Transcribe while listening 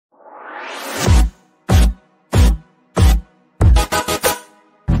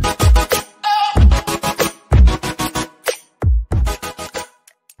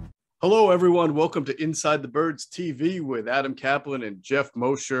Hello, everyone. Welcome to Inside the Birds TV with Adam Caplan and Geoff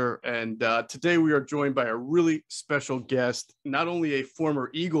Mosher. And today we are joined by a really special guest, not only a former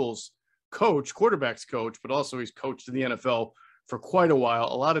Eagles coach, quarterbacks coach, but also he's coached in the NFL for quite a while,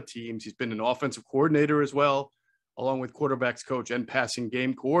 a lot of teams. He's been an offensive coordinator as well, along with quarterbacks coach and passing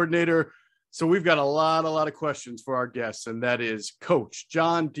game coordinator. So we've got a lot of questions for our guests, and that is Coach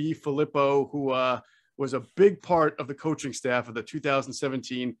Jon DeFilippo, who was a big part of the coaching staff of the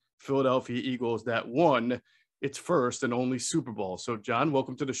 2017 Philadelphia Eagles that won its first and only Super Bowl. So, Jon,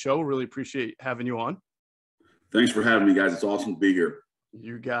 welcome to the show. Really appreciate having you on. Thanks for having me, guys. It's awesome to be here.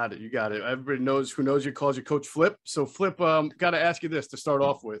 You got it. Everybody knows you calls you Coach Flip. So, Flip, got to ask you this to start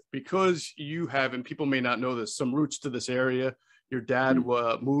off with, because you have, and people may not know this, some roots to this area. Your dad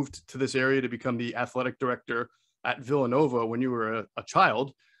moved to this area to become the athletic director at Villanova when you were a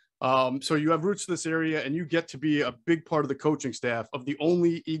child. So you have roots to this area, and you get to be a big part of the coaching staff of the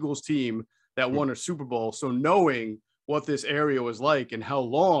only Eagles team that won a Super Bowl. So knowing what this area was like and how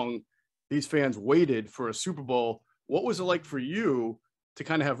long these fans waited for a Super Bowl, what was it like for you to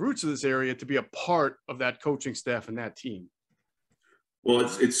kind of have roots to this area, to be a part of that coaching staff and that team? Well,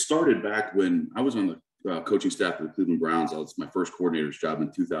 it started back when I was on the coaching staff of the Cleveland Browns. That was my first coordinator's job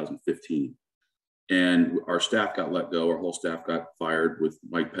in 2015. And our staff got let go. Our whole staff got fired, with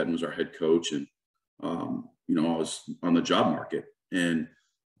Mike Pettin was our head coach. And, I was on the job market. And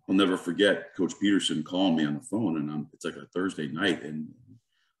I'll never forget Coach Pederson calling me on the phone. And it's like a Thursday night. And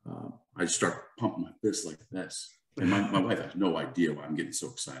I start pumping my fist like this. And my wife has no idea why I'm getting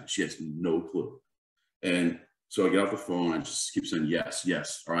so excited. She has no clue. And so I get off the phone. I just keep saying, yes.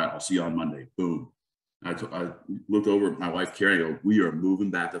 All right, I'll see you on Monday. Boom. I looked over at my wife, Carrie, and go, we are moving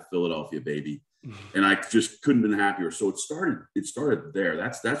back to Philadelphia, baby. And I just couldn't have been happier. So it started there.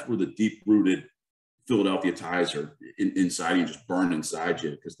 That's where the deep-rooted Philadelphia ties are inside you, just burn inside you,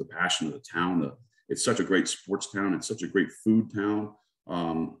 because the passion of the town. It's such a great sports town. It's such a great food town.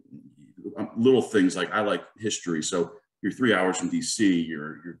 Little things like, I like history. So you're 3 hours from DC.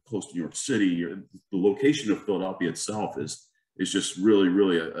 You're close to New York City. The location of Philadelphia itself is just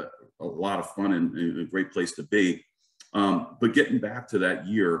really a lot of fun and a great place to be. But getting back to that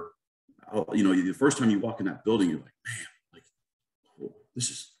year, the first time you walk in that building, you're like, man, oh, this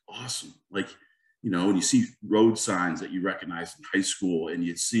is awesome. And you see road signs that you recognize in high school, and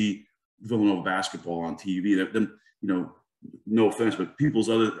you see Villanova basketball on TV. Then, no offense, but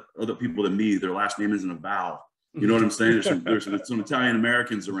other people than me, their last name isn't a vowel. You know what I'm saying? There's some Italian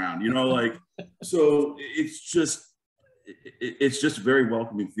Americans around, so it's just a very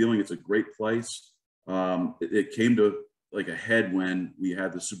welcoming feeling. It's a great place. It came to like a head when we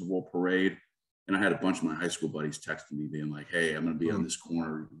had the Super Bowl parade, and I had a bunch of my high school buddies texting me being like, hey, I'm going to be on this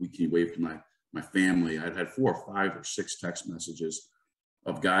corner. Can you wave to my family? I'd had 4 or 5 or 6 text messages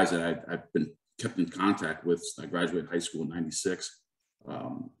of guys that I've been kept in contact with. I graduated high school in 96.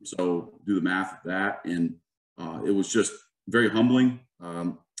 So do the math of that. And it was just very humbling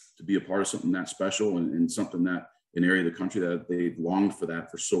to be a part of something that special, and something that an area of the country that they longed for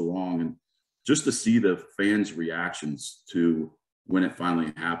that for so long. And just to see the fans' reactions to when it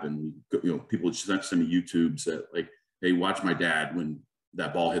finally happened. People just send me YouTubes that like, hey, watch my dad when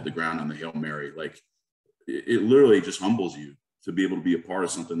that ball hit the ground on the Hail Mary. Like, it literally just humbles you to be able to be a part of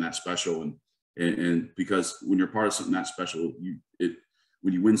something that special. And because when you're part of something that special,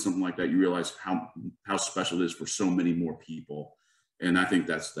 when you win something like that, you realize how special it is for so many more people. And I think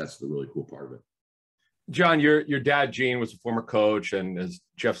that's the really cool part of it. Jon, your dad, Gene, was a former coach, and as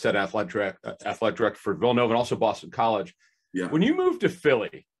Geoff said, athletic director for Villanova and also Boston College. Yeah. When you moved to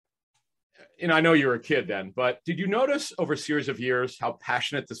Philly, and I know you were a kid then, but did you notice over a series of years how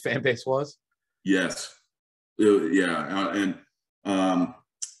passionate this fan base was? Yes. Yeah. And I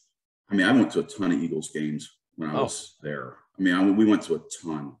went to a ton of Eagles games when I was there. We went to a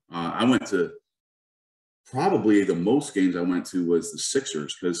ton. I went to probably the most games I went to was the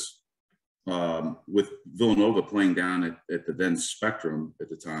Sixers, because with Villanova playing down at the then Spectrum at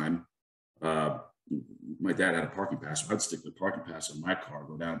the time, my dad had a parking pass. So I'd stick the parking pass in my car,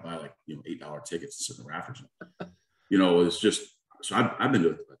 go down and buy $8 tickets and sit in the rafters. It's just, so I've been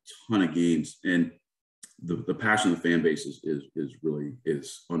to a ton of games, and the passion of the fan base is really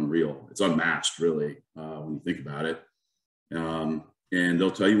unreal. It's unmatched, really, when you think about it. And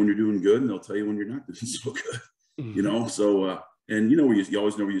they'll tell you when you're doing good, and they'll tell you when you're not doing so good. So and you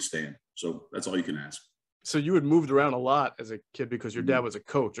always know where you stand. So that's all you can ask. So you had moved around a lot as a kid because your dad was a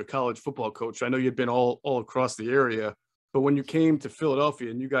coach, a college football coach. I know you'd been all across the area, but when you came to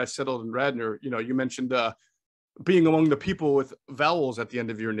Philadelphia and you guys settled in Radnor, you mentioned being among the people with vowels at the end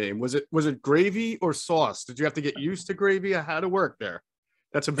of your name. Was it gravy or sauce? Did you have to get used to gravy? How to work there?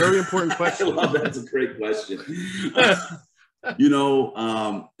 That's a very important question. I love that. That's a great question.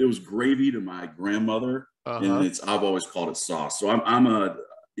 It was gravy to my grandmother, and I've always called it sauce. So I've kind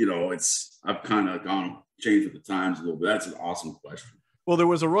of changed with the times a little bit. That's an awesome question. Well, there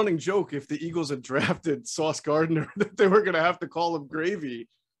was a running joke if the Eagles had drafted Sauce Gardner that they were going to have to call him Gravy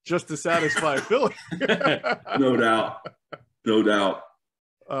just to satisfy Philly. No doubt.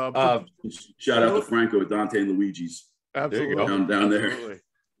 Shout out to Franco, Dante, and Luigi's. Absolutely. There you go. Down there.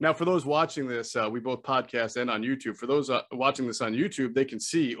 Now, for those watching this, we both podcast and on YouTube. For those watching this on YouTube, they can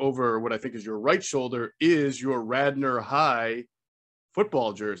see over what I think is your right shoulder is your Radnor High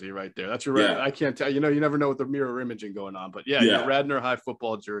football jersey right there. That's your I can't tell. You never know with the mirror imaging going on, but your Radnor High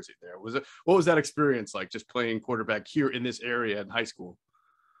football jersey there. What was that experience like, just playing quarterback here in this area in high school?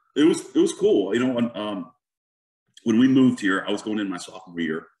 It was cool. When we moved here, I was going in my sophomore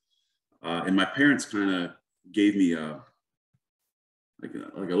year, and my parents kind of gave me a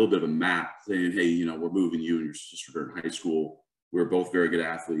little bit of a map saying, hey, we're moving you and your sister in high school. We're both very good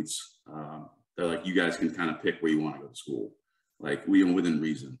athletes. They're like, you guys can kind of pick where you want to go to school. Like, within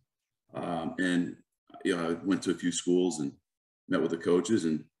reason. I went to a few schools and met with the coaches,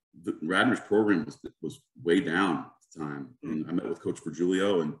 and Radnor's program was way down at the time. And I met with Coach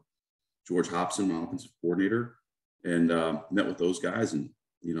Virgilio and George Hobson, my offensive coordinator, and met with those guys. And,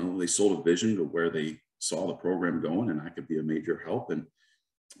 they sold a vision to where they saw the program going, and I could be a major help. And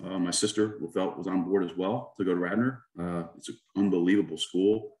my sister was on board as well to go to Radnor. It's an unbelievable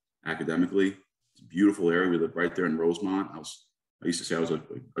school academically. It's a beautiful area. We live right there in Rosemont. I used to say I was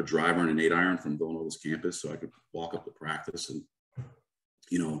a driver in an 8-iron from Villanova's campus, so I could walk up to practice and,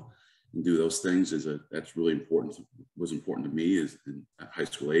 and do those things. That's really important. Was important to me at high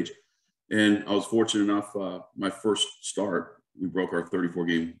school age. And I was fortunate enough, my first start, we broke our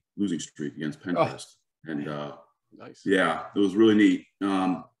 34-game losing streak against Pederson. And nice. Yeah, it was really neat.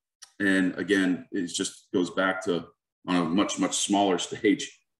 And again, it just goes back to, on a much, much smaller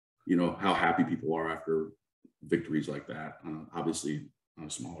stage, how happy people are after victories like that. Obviously on a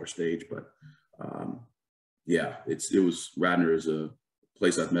smaller stage, but Radnor is a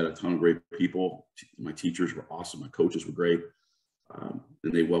place I've met a ton of great people. My teachers were awesome. My coaches were great.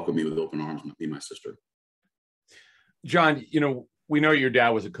 And they welcomed me with open arms, me and my sister. Jon, we know your dad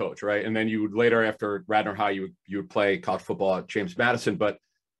was a coach, right? And then you would later, after Radnor High, you would play college football at James Madison. But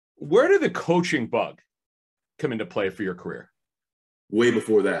where did the coaching bug come into play for your career? Way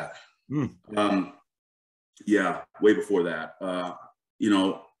before that. Way before that.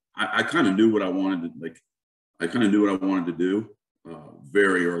 I kind of knew what I wanted to I kind of knew what I wanted to do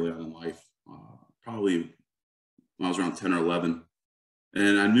very early on in life. Probably when I was around 10 or 11,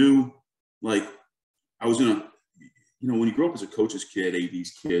 and I knew I was gonna. When you grow up as a coach's kid,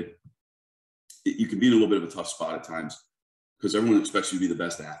 AD's kid, you can be in a little bit of a tough spot at times because everyone expects you to be the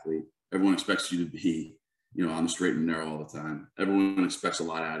best athlete. Everyone expects you to be, on the straight and narrow all the time. Everyone expects a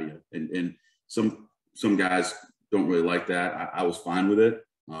lot out of you. And some guys don't really like that. I was fine with it.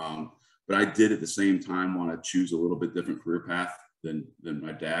 But I did at the same time want to choose a little bit different career path than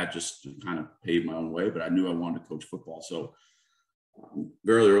my dad, just to kind of pave my own way. But I knew I wanted to coach football. So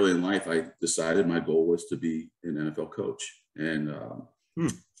very early in life, I decided my goal was to be an NFL coach. And I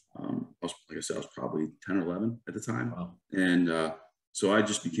was probably 10 or 11 at the time. Wow. And so I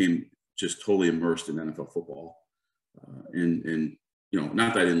just became totally immersed in NFL football. And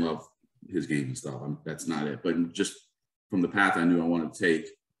not that I didn't love his game and stuff. That's not it. But just from the path I knew I wanted to take,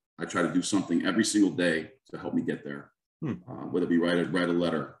 I try to do something every single day to help me get there. Whether it be write a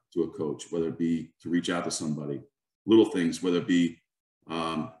letter to a coach, whether it be to reach out to somebody, little things, whether it be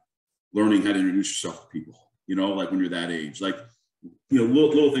learning how to introduce yourself to people, when you're that age,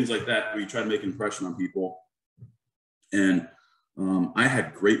 little things like that, where you try to make an impression on people. And I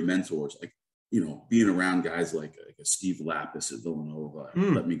had great mentors, being around guys like a Steve Lapis at Villanova,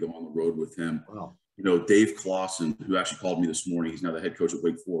 let me go on the road with him. Wow. Dave Clausen, who actually called me this morning, he's now the head coach at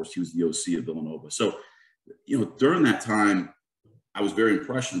Wake Forest. He was the OC of Villanova. So, during that time, I was very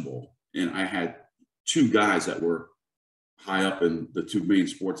impressionable, and I had two guys that were high up in the two main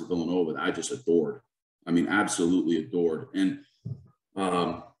sports at Villanova that I just adored. I mean, absolutely adored. And,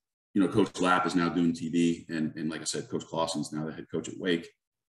 Coach Lapp is now doing TV. And like I said, Coach Clausen's now the head coach at Wake.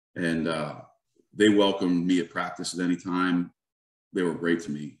 And they welcomed me at practice at any time. They were great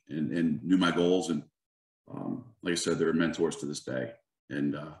to me and knew my goals. And like I said, they're mentors to this day.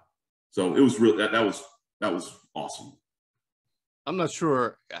 And so it was real. That was awesome. I'm not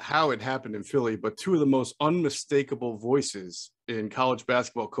sure how it happened in Philly, but two of the most unmistakable voices in college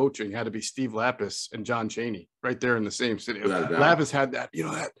basketball coaching had to be Steve Lapis and John Chaney, right there in the same city. Lapis had that,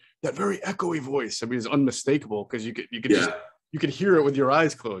 that very echoey voice. I mean, it's unmistakable because you could just you could hear it with your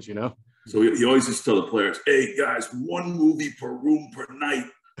eyes closed, you know? So he always used to tell the players, hey, guys, 1 movie per room per night.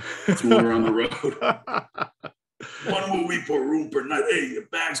 That's when we're on the road. 1 movie per room per night. Hey, your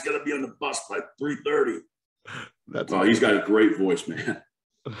bag's got to be on the bus by 3:30. He's got a great voice, man.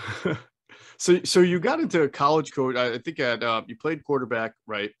 So you got into college coach. I think you played quarterback,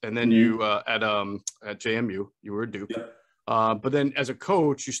 right? And then you at JMU, you were at Duke. Yep. But then as a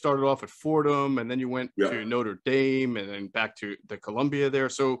coach, you started off at Fordham, and then you went to Notre Dame, and then back to the Columbia there.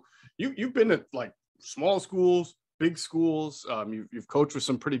 So you've been at like small schools, big schools. You've coached with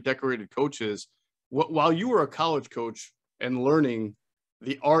some pretty decorated coaches. While you were a college coach and learning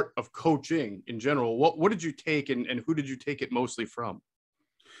the art of coaching in general, what did you take, and who did you take it mostly from?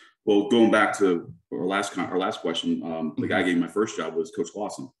 Well, going back to our last question, the guy who gave me my first job was Coach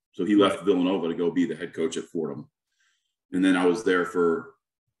Clausen. So he left Villanova to go be the head coach at Fordham. And then I was there for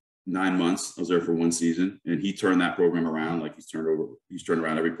 9 months. I was there for 1 season, and he turned that program around like he's turned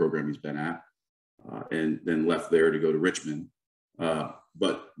around every program he's been at, and then left there to go to Richmond.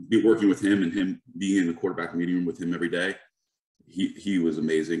 But working with him and him being in the quarterback meeting room with him every day, he was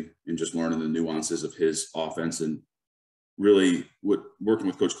amazing, and just learning the nuances of his offense. And really working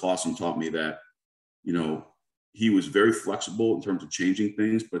with Coach Clausen taught me that, you know, he was very flexible in terms of changing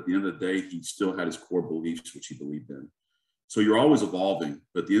things, but at the end of the day, he still had his core beliefs, which he believed in. So you're always evolving,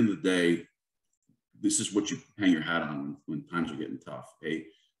 but at the end of the day, this is what you hang your hat on when times are getting tough. Hey,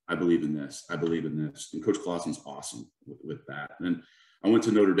 I believe in this. I believe in this. And Coach Clausen's awesome with that. And then I went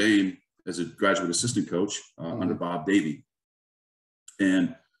to Notre Dame as a graduate assistant coach under Bob Davie.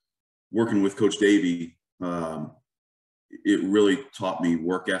 And working with Coach Davie, it really taught me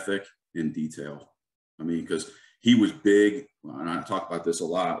work ethic and detail. I mean, because he was big, and I talk about this a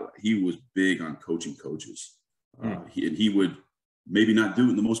lot, he was big on coaching coaches. He would maybe not do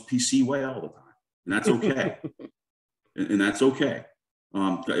it in the most PC way all the time. And that's okay. and that's okay.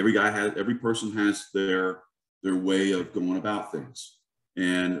 Every person has their way of going about things.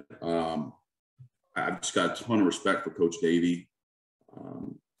 And I've just got a ton of respect for Coach Davie.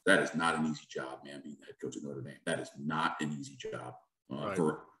 That is not an easy job, man, being the head coach at Notre Dame. That is not an easy job.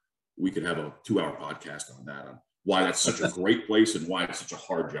 We could have a 2-hour podcast on that, on why that's such a great place and why it's such a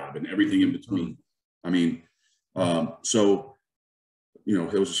hard job and everything in between. I mean, so, you know,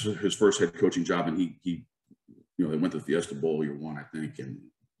 it was his first head coaching job, and he you know, they went to the Fiesta Bowl year 1, I think. And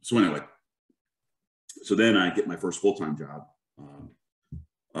so anyway, so then I get my first full-time job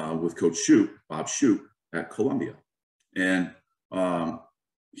with Coach Bob Shoup at Columbia. And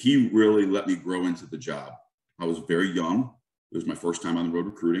he really let me grow into the job. I was very young. It was my first time on the road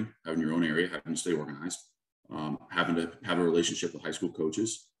recruiting, having your own area, having to stay organized, having to have a relationship with high school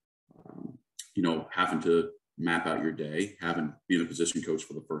coaches, you know, having to map out your day, being a position coach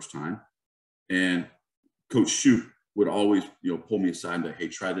for the first time. And Coach Shoup would always, you know, pull me aside and be like, hey,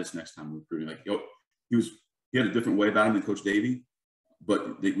 try this next time recruiting. Like, you know, he had a different way about him than Coach Davie,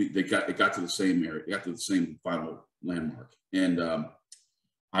 but it got to the same area, it got to the same final landmark. And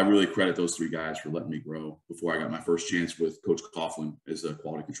I really credit those 3 guys for letting me grow before I got my first chance with Coach Caplan as a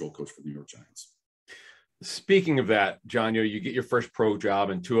quality control coach for the New York Giants. Speaking of that, John, you get your first pro job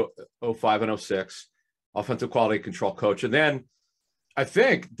in 2005 and 06, offensive quality control coach. And then I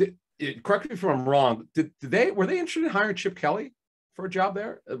think, correct me if I'm wrong, were they interested in hiring Chip Kelly for a job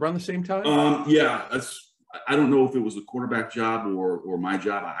there around the same time? Yeah, I don't know if it was a quarterback job or my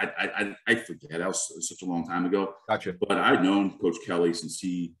job. I forget. That was such a long time ago. Gotcha. But I'd known Coach Kelly since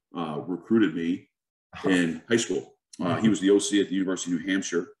he recruited me in high school. He was the OC at the University of New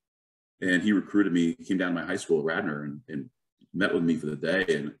Hampshire, and he recruited me. He came down to my high school at Radnor and met with me for the day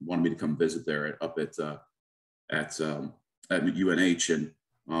and wanted me to come visit there up at UNH. And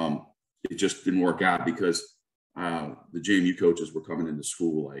it just didn't work out because the JMU coaches were coming into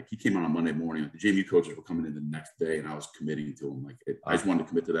school. Like, he came out on Monday morning. Like, the JMU coaches were coming in the next day, and I was committing to them. Like, I just wanted to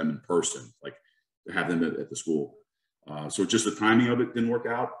commit to them in person, like to have them at the school. So just the timing of it didn't work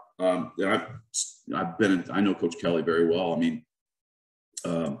out. I know Coach Kelly very well. I mean,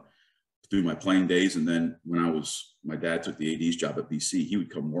 through my playing days, and then when my dad took the AD's job at BC, he would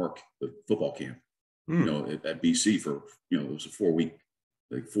come work the football camp, you know, at BC for, you know, it was a 4-week,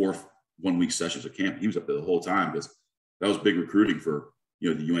 like 4 1-week sessions of camp. He was up there the whole time because that was big recruiting for, you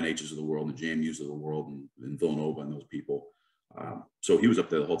know, the UNHs of the world and the JMUs of the world and Villanova and those people. So he was up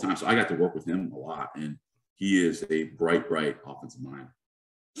there the whole time. So I got to work with him a lot, and he is a bright offensive mind.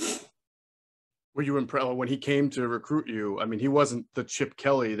 Were you impressed when he came to recruit you? I mean, he wasn't the Chip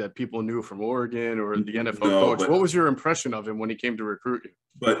Kelly that people knew from Oregon or the NFL coach. What was your impression of him when he came to recruit you?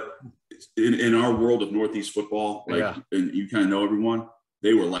 But in our world of Northeast football, and you kind of know everyone,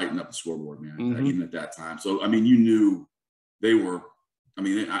 they were lighting up the scoreboard, man, even at that time. So, I mean, you knew they were, I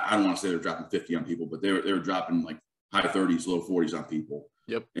mean, I don't want to say they're dropping 50 on people, but they were dropping like high 30s, low 40s on people.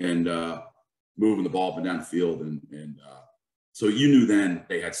 Yep. And moving the ball up and down the field. And so you knew then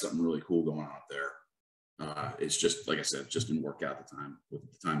they had something really cool going on up there. It's just, like I said, just didn't work out at the time with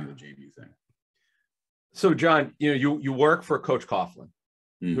the timing of the JV thing. So, John, you work for Coach Caplan,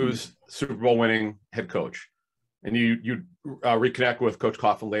 who's Super Bowl winning head coach, and you reconnect with Coach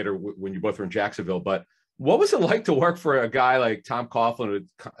Caplan later when you both were in Jacksonville. But what was it like to work for a guy like Tom Caplan,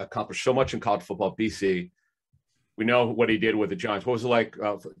 who accomplished so much in college football at BC? We know what he did with the Giants. What was it like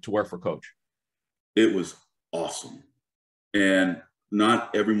to work for Coach? It was awesome, and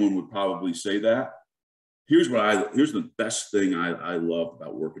not everyone would probably say that. Here's the best thing I love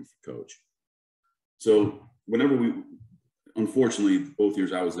about working for Coach. So whenever unfortunately, both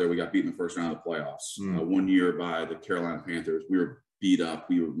years I was there, we got beat in the first round of the playoffs. 1 year by the Carolina Panthers. We were beat up.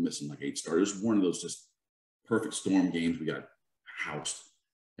 We were missing like 8 starters. It was one of those just perfect storm games. We got housed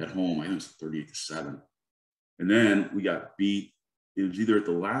at home. I think it was 38-7. And then we got beat. It was either at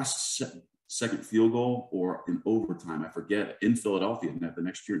the last second field goal or in overtime. I forget, in Philadelphia the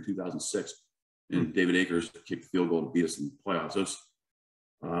next year in 2006. And David Akers kicked the field goal to beat us in the playoffs. So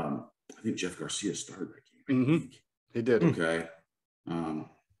I think Jeff Garcia started that game. He did. Okay.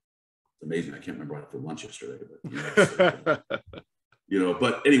 It's amazing. I can't remember what I had for lunch yesterday, but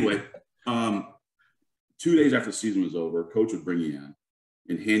but anyway, 2 days after the season was over, Coach would bring you in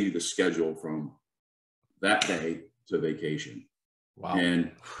and hand you the schedule from that day to vacation. Wow.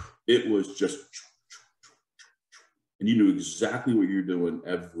 And it was just, and you knew exactly what you're doing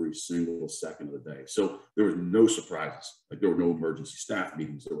every single second of the day. So there was no surprises. Like there were no emergency staff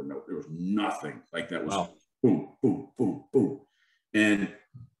meetings. There was nothing like that. Was boom, boom, boom, boom. And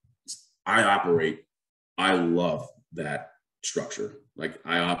I love that structure. Like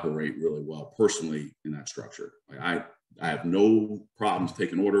I operate really well personally in that structure. Like I have no problems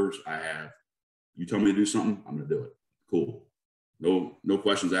taking orders. You tell me to do something, I'm going to do it. Cool. No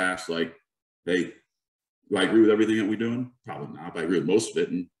questions asked. Like, hey, do I agree with everything that we're doing? Probably not, but I agree with most of it.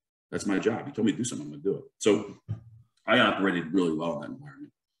 And that's my job. You told me to do something, I'm going to do it. So I operated really well in that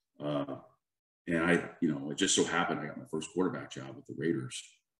environment. And it just so happened I got my first quarterback job with the Raiders.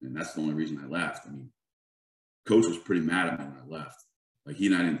 And that's the only reason I left. I mean, Coach was pretty mad at me when I left. Like he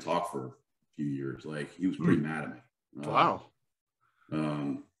and I didn't talk for a few years. Like he was pretty mad at me. Wow.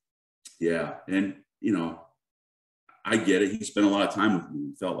 Yeah. And, I get it. He spent a lot of time with me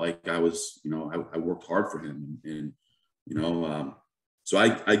and felt like I was, I worked hard for him. And so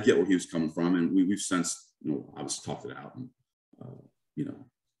I get where he was coming from. And we've since, obviously talked it out. And,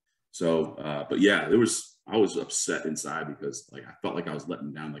 but yeah, I was upset inside because like, I felt like I was letting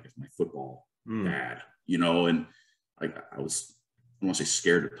him down, like it's my football dad, and like I don't want to say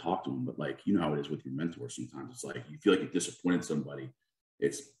scared to talk to him, but like, how it is with your mentor sometimes. It's like, you feel like you disappointed somebody.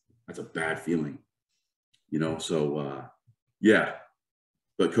 That's a bad feeling. Yeah,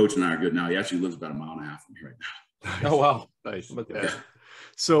 but Coach and I are good now. He actually lives about 1.5 miles from here right now. Oh, wow. Nice. Yeah.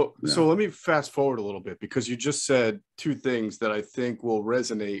 So let me fast forward a little bit because you just said 2 things that I think will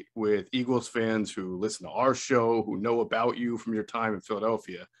resonate with Eagles fans who listen to our show, who know about you from your time in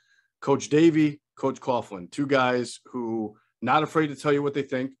Philadelphia. Coach Davey, Coach Caplan, 2 guys who not afraid to tell you what they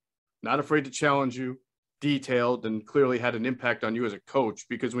think, not afraid to challenge you, detailed, and clearly had an impact on you as a coach.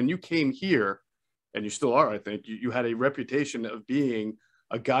 Because when you came here, and you still are, I think, you had a reputation of being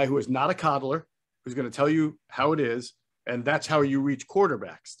a guy who is not a coddler, who's going to tell you how it is. And that's how you reach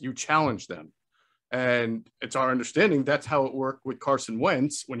quarterbacks. You challenge them. And it's our understanding that's how it worked with Carson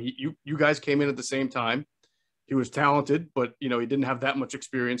Wentz when you guys came in at the same time. He was talented, but, he didn't have that much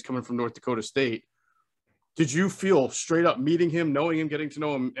experience coming from North Dakota State. Did you feel straight up meeting him, knowing him, getting to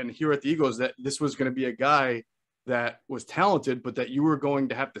know him, and here at the Eagles that this was going to be a guy that was talented, but that you were going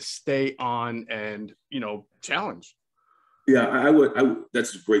to have to stay on and, challenge? Yeah, I would.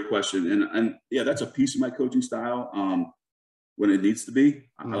 That's a great question. And yeah, that's a piece of my coaching style when it needs to be.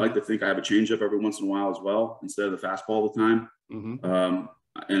 I like to think I have a changeup every once in a while as well, instead of the fastball all the time.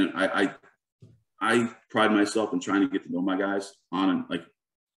 And I pride myself in trying to get to know my guys like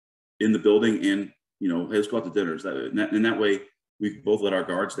in the building and, hey, let's go out to dinners. And that way we both let our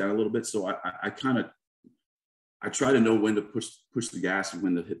guards down a little bit. So I try to know when to push the gas and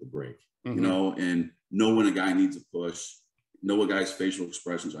when to hit the brake, and know when a guy needs a push, know a guy's facial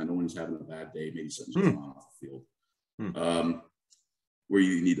expressions. I know when he's having a bad day, maybe something's going on off the field, where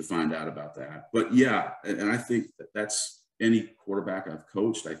you need to find out about that. But yeah, and I think that's any quarterback I've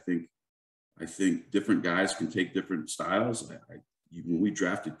coached. I think different guys can take different styles. When we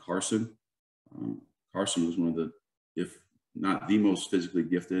drafted Carson, Carson was one of the, if not the most physically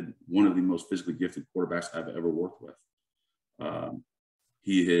gifted, one of the most physically gifted quarterbacks I've ever worked with.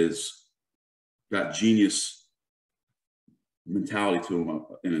 He has got genius mentality to him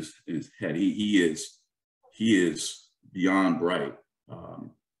in his head. He is beyond bright.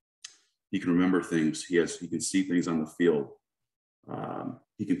 He can remember things. He can see things on the field.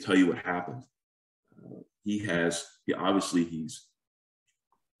 He can tell you what happened. Obviously he's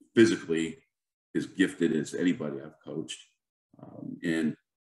physically as gifted as anybody I've coached. And,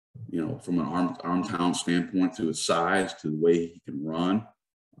 you know, from an arm talent standpoint, to his size, to the way he can run,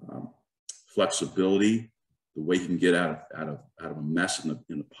 flexibility, the way he can get out of a mess in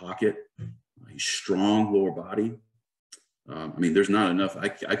the pocket. He's strong lower body. I mean, there's not enough. I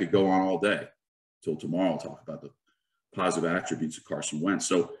could go on all day till tomorrow, talk about the positive attributes of Carson Wentz.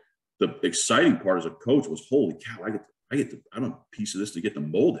 So the exciting part as a coach was, holy cow, I'm a piece of this to get to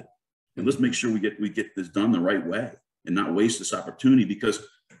mold it. And let's make sure we get this done the right way and not waste this opportunity, because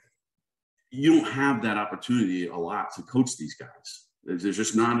you don't have that opportunity a lot to coach these guys. There's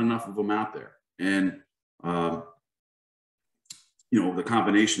just not enough of them out there. And, you know, the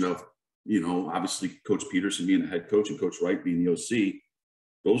combination of, you know, obviously Coach Pederson being the head coach and Coach Wright being the OC,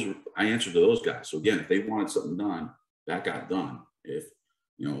 I answered to those guys. So again, if they wanted something done, that got done. If,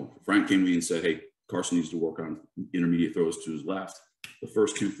 you know, Frank came to me and said, hey, Carson needs to work on intermediate throws to his left, the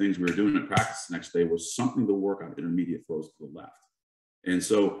first two things we were doing in practice the next day was something to work on intermediate throws to the left. And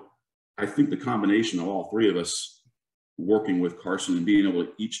so I think the combination of all three of us working with Carson and being able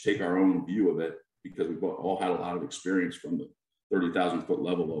to each take our own view of it, because we've all had a lot of experience from the 30,000-foot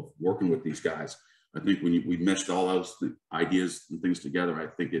level of working with these guys. I think when we meshed all those ideas and things together, I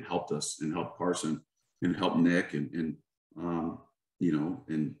think it helped us and helped Carson and helped Nick and you know,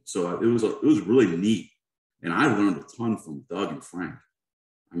 and so it was really neat. And I learned a ton from Doug and Frank.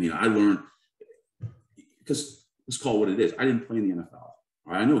 I mean, I learned, because let's call it what it is. I didn't play in the NFL. All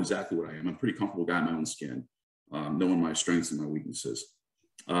right? I know exactly what I am. I'm a pretty comfortable guy in my own skin, knowing my strengths and my weaknesses.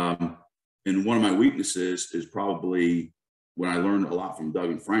 And one of my weaknesses is probably, when I learned a lot from Doug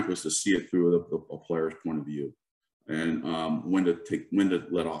and Frank, was to see it through a player's point of view, and when to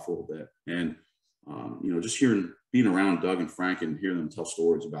let off a little bit. And you know, just being around Doug and Frank and hearing them tell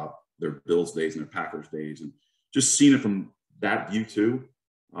stories about their Bills days and their Packers days, and just seeing it from that view too,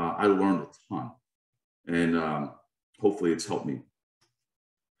 I learned a ton, and hopefully it's helped me.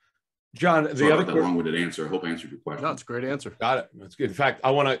 John, Sorry about that long-winded answer. I hope I answered your question. No, it's a great answer. Got it. That's good. In fact,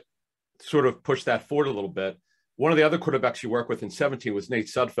 I want to sort of push that forward a little bit. One of the other quarterbacks you worked with in 2017 was Nate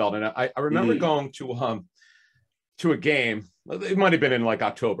Sudfeld. And I remember going to a game. It might have been in like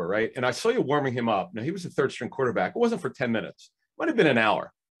October, right? And I saw you warming him up. Now, he was a third-string quarterback. It wasn't for 10 minutes. It might have been an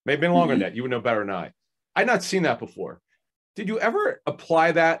hour. Maybe been longer than that. You would know better than I. I'd not seen that before. Did you ever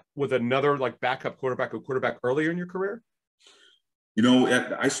apply that with another like backup quarterback or quarterback earlier in your career? You know,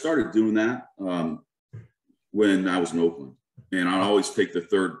 I started doing that when I was in Oakland. And I'd always take the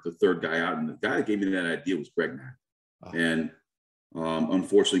third guy out. And the guy that gave me that idea was Greg Knapp. Oh. And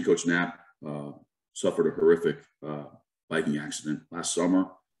unfortunately, Coach Knapp suffered a horrific biking accident last summer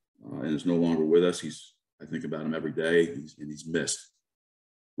and is no longer with us. I think about him every day, he's missed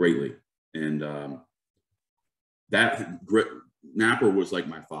greatly. And Napper was like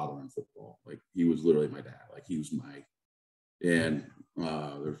my father in football. Like, he was literally my dad. Like, he was and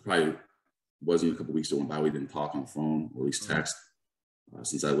there probably wasn't a couple of weeks that went by we didn't talk on the phone, or at least text,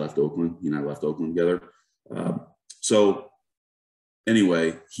 since I left Oakland. He and I left Oakland together. So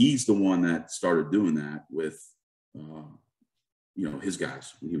anyway, he's the one that started doing that with, you know, his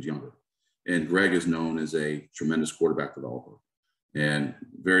guys when he was younger. And Greg is known as a tremendous quarterback developer and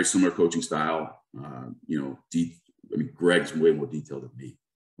very similar coaching style. You know, I mean, Greg's way more detailed than me.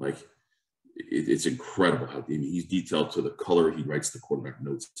 Like, it's incredible how, I mean, he's detailed to the color he writes the quarterback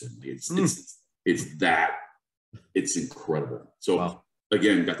notes in. It's incredible. So wow.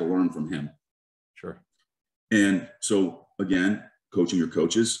 Again, got to learn from him. Sure. And so again, coaching your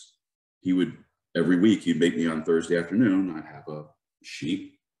coaches, every week he'd make me on Thursday afternoon. I'd have a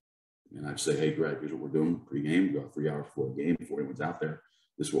sheet and I'd say, hey, Greg, here's what we're doing pre-game. We go 3 hours before the game, before anyone's out there.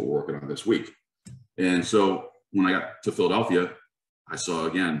 This is what we're working on this week. And so when I got to Philadelphia, I saw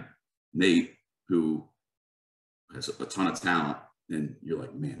again Nate, who has a ton of talent, and you're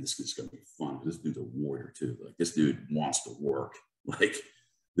like, man, this is going to be fun. This dude's a warrior too. Like, this dude wants to work. Like,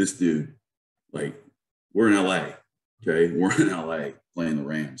 this dude, like, we're in LA, okay? We're in LA playing the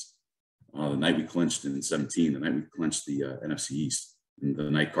Rams. The night we clinched in 2017, the night we clinched the NFC East, and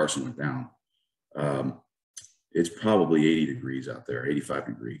the night Carson went down. It's probably 80 degrees out there, 85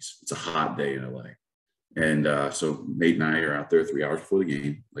 degrees. It's a hot day in LA. And so Nate and I are out there 3 hours before the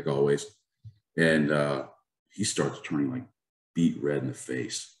game, like always. And he starts turning like beet red in the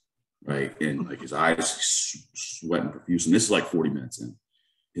face. right? And like his eyes sweating profuse. And this is like 40 minutes in.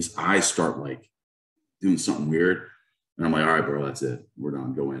 His eyes start like doing something weird. And I'm like, all right, bro, that's it. We're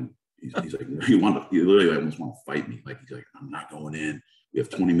done. Go in. He's like, he literally almost want to fight me. Like, he's like, I'm not going in. We have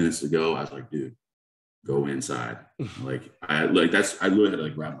 20 minutes to go. I was like, dude, go inside. I literally had to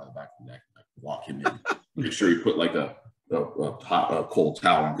like grab him by the back of the neck, like walk him in, make sure he put like a cold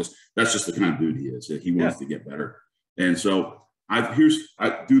towel on, because that's just the kind of dude he is. He wants to get better. And so I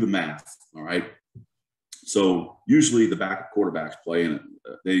do the math. All right. So usually the backup quarterbacks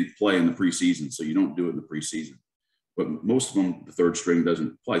they play in the preseason. So you don't do it in the preseason, but most of them, the third string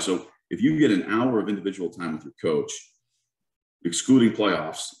doesn't play. So if you get an hour of individual time with your coach, excluding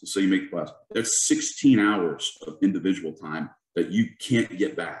playoffs, so you make playoffs, that's 16 hours of individual time that you can't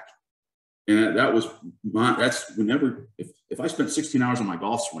get back. And that's whenever, if I spent 16 hours on my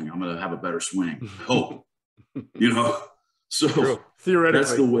golf swing, I'm going to have a better swing. I hope, So theoretically,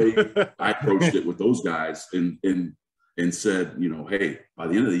 that's the way I approached it with those guys and said, hey, by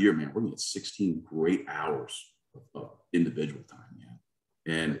the end of the year, man, we're going to get 16 great hours of individual time, man.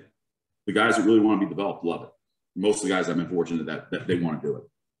 And the guys that really want to be developed love it. Most of the guys I've been fortunate that they want to do it.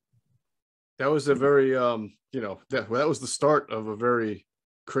 That was a very, that was the start of a very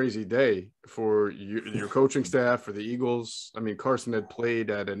crazy day for your coaching staff, for the Eagles. I mean, Carson had played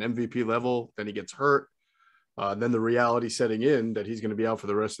at an MVP level, then he gets hurt. Then the reality setting in that he's going to be out for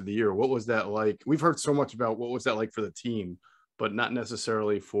the rest of the year. What was that like? We've heard so much about what was that like for the team, but not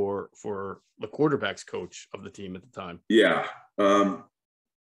necessarily for the quarterback's coach of the team at the time. Yeah.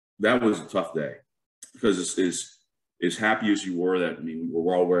 That was a tough day, because as happy as you were that, I mean,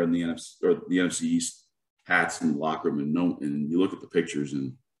 we're all wearing the NFC East hats in the locker room, and you look at the pictures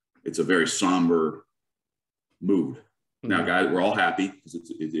and it's a very somber mood. Mm-hmm. Now, guys, we're all happy because it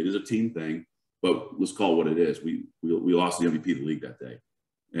is a team thing, but let's call it what it is. We lost the MVP of the league that day.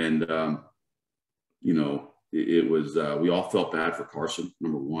 And, it was, we all felt bad for Carson,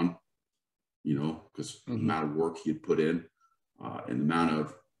 number one, because the amount of work he had put in and the amount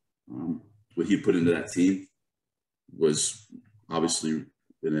of what he put into that team was obviously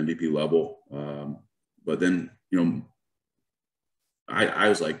an MVP level. But then, I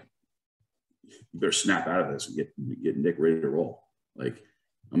was like, you better snap out of this and get Nick ready to roll. Like,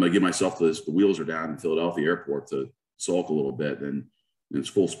 I'm going to give myself to this. The wheels are down in Philadelphia airport to sulk a little bit, and it's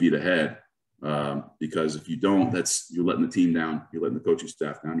full speed ahead. Because if you don't, you're letting the team down. You're letting the coaching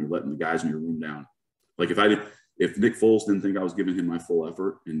staff down. You're letting the guys in your room down. Like if Nick Foles didn't think I was giving him my full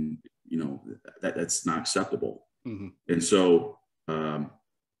effort, and that's not acceptable. Mm-hmm. And so,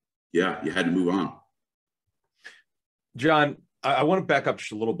 you had to move on. Jon, I want to back up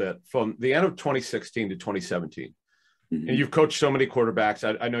just a little bit from the end of 2016 to 2017. Mm-hmm. And you've coached so many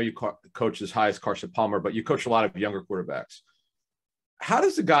quarterbacks. I know you coached as high as Carson Palmer, but you coached a lot of younger quarterbacks. How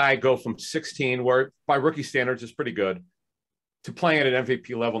does a guy go from 16, where by rookie standards is pretty good, to playing at an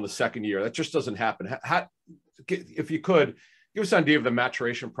MVP level in the second year? That just doesn't happen. If you could, give us an idea of the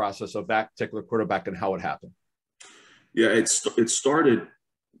maturation process of that particular quarterback and how it happened. Yeah, it started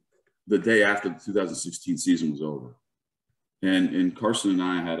the day after the 2016 season was over. And Carson and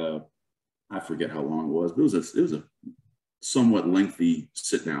I had I forget how long it was, but it was a somewhat lengthy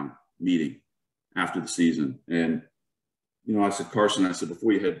sit-down meeting after the season. And, I said, Carson,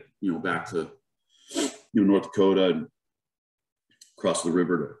 before you head, back to, North Dakota and across the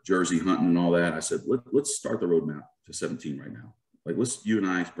river to Jersey hunting and all that, I said, let's start the roadmap to 17 right now. Like, you and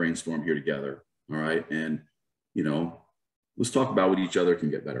I brainstorm here together. All right. And, let's talk about what each other can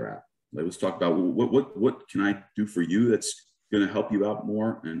get better at. Like, let's talk about what can I do for you that's going to help you out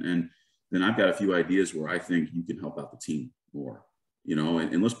more. And then I've got a few ideas where I think you can help out the team more,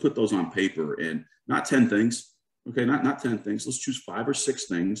 and let's put those on paper, and not 10 things. Okay. Not 10 things. Let's choose 5 or 6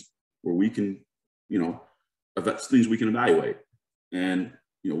 things where we can, things we can evaluate. And,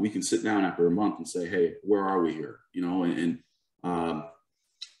 we can sit down after a month and say, hey, where are we here? So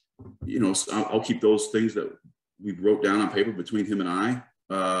I'll keep those things that we wrote down on paper between him and I.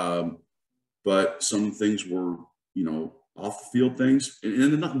 But some things were, off the field things,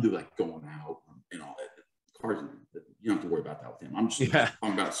 and nothing to do like going out, Carson, you don't have to worry about that with him. I'm just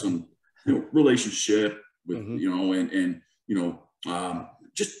talking about some, relationship with,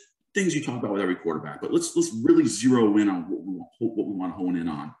 just things you talk about with every quarterback. But let's really zero in on what we want to hone in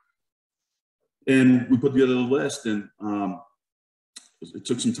on. And we put together the list, and it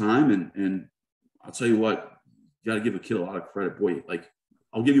took some time. And I'll tell you what, you got to give a kid a lot of credit. Boy, like,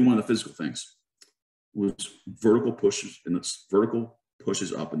 I'll give you one of the physical things. Was vertical pushes, and it's vertical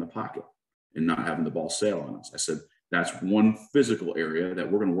pushes up in the pocket and not having the ball sail on us. I said, that's one physical area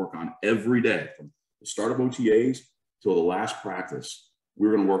that we're going to work on every day from the start of OTAs till the last practice.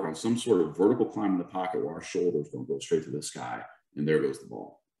 we're going to work on some sort of vertical climb in the pocket where our shoulders don't go straight to the sky, and there goes the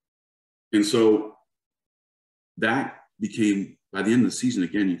ball. And so that became, by the end of the season,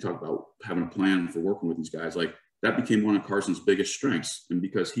 again, you talk about having a plan for working with these guys, like that became one of Carson's biggest strengths. And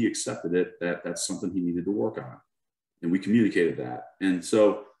because he accepted it, that's something he needed to work on. And we communicated that. And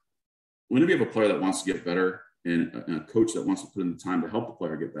so whenever you have a player that wants to get better and a coach that wants to put in the time to help the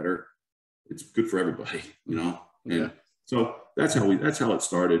player get better, it's good for everybody, you know? And so that's how it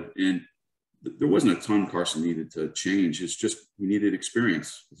started. And there wasn't a ton Carson needed to change. It's just he needed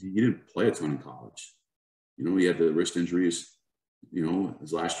experience. He didn't play a ton in college. You know, he had the wrist injuries, you know,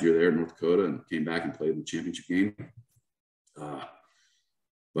 his last year there in North Dakota, and came back and played the championship game.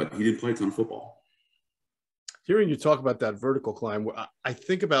 But he didn't play a ton of football. Hearing you talk about that vertical climb, I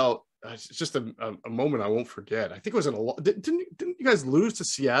think about it's just a moment I won't forget. I think it was didn't you guys lose to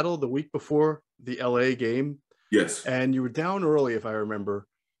Seattle the week before the LA game? Yes. And you were down early, if I remember,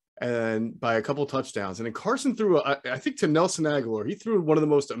 and by a couple touchdowns. And then Carson threw, I think, to Nelson Aguilar. He threw one of the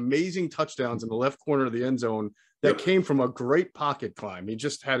most amazing touchdowns in the left corner of the end zone that came from a great pocket climb. He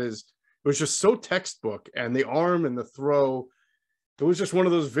just had it was just so textbook, and the arm and the throw. It was just one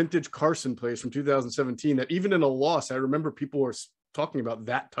of those vintage Carson plays from 2017 that even in a loss, I remember people were talking about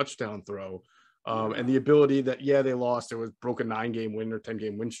that touchdown throw and the ability that, they lost. It was broke a 9-game win or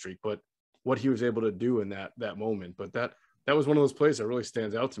 10-game win streak, but what he was able to do in that moment. But that was one of those plays that really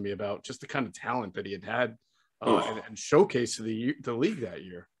stands out to me about just the kind of talent that he had and showcaped to the league that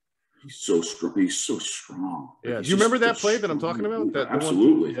year. He's so strong. He's so strong. Yeah. Do you remember that play that I'm talking about?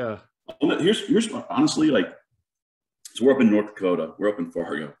 Absolutely. Yeah. Here's honestly, like, so we're up in North Dakota. We're up in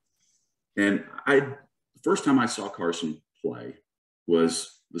Fargo. And the first time I saw Carson play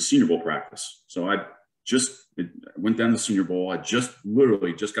was the Senior Bowl practice. So I went down to the Senior Bowl. I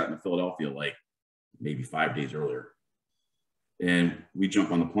literally just got into Philadelphia like maybe 5 days earlier. And we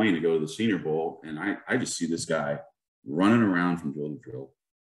jump on the plane to go to the Senior Bowl. And I just see this guy running around from drill to drill.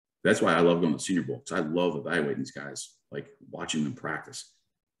 That's why I love going to the Senior Bowl, because I love evaluating these guys, like watching them practice.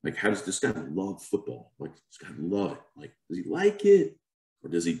 Like, how does this guy love football? Like, this guy love it. Like, does he like it, or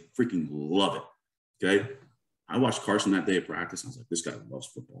does he freaking love it? Okay. I watched Carson that day at practice. I was like, this guy loves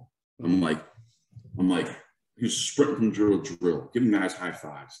football. I'm like, he was sprinting from drill to drill, giving guys high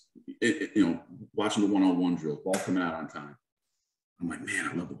fives, watching the one-on-one drills, ball coming out on time. I'm like, man,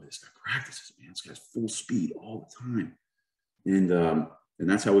 I love the way this guy practices, man. This guy's full speed all the time. And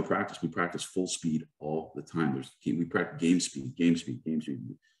that's how we practice. We practice full speed all the time. We practice game speed.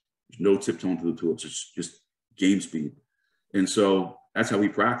 There's no tiptoeing to the tulips. It's just game speed. And so that's how we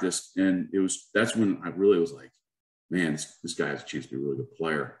practiced. And that's when I really was like, man, this guy has a chance to be a really good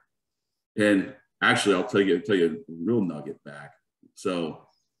player. And actually, I'll tell you a real nugget back. So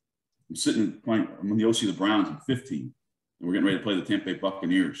I'm on the OC of the Browns in 15, and we're getting ready to play the Tampa Bay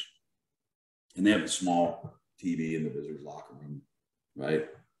Buccaneers. And they have a small TV in the visitors' locker room, right?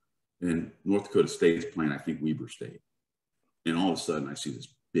 And North Dakota State's playing, I think, Weber State. And all of a sudden, I see this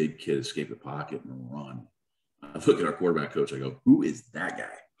big kid escape the pocket and run. I look at our quarterback coach. I go, who is that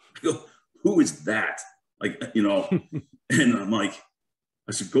guy? I go, who is that? Like, and I'm like,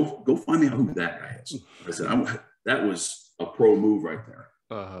 I said, go find me out who that guy is. I said, that was a pro move right there.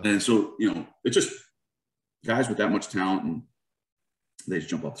 And so, it's just guys with that much talent, and they just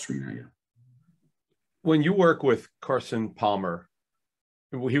jump off the screen at you. When you work with Carson Palmer,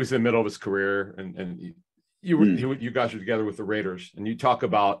 he was in the middle of his career, and you guys were together with the Raiders, and you talk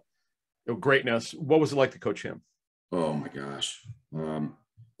about greatness. What was it like to coach him? Oh my gosh.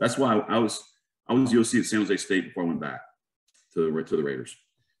 That's why I was USC at San Jose State before I went back to the Raiders.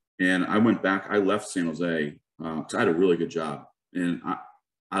 And I went back, I left San Jose because I had a really good job. And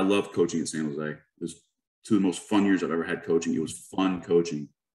I loved coaching at San Jose. It was two of the most fun years I've ever had coaching. It was fun coaching.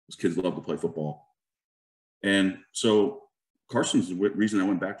 Those kids love to play football. And so Carson's the reason I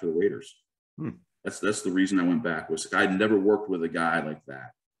went back to the Raiders. That's the reason I went back, was I'd never worked with a guy like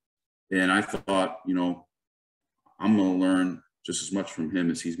that. And I thought, I'm going to learn just as much from him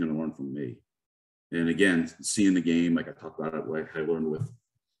as he's going to learn from me. And again, seeing the game, like I talked about it, like I learned with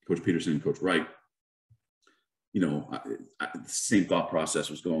Coach Pederson and Coach Wright, the same thought process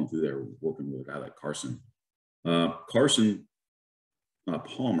was going through there, working with a guy like Carson. Carson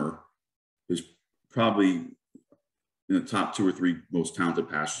Palmer is probably in the top 2 or 3 most talented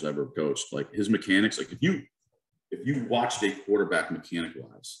passers I've ever coached. Like, his mechanics, like if you watched a quarterback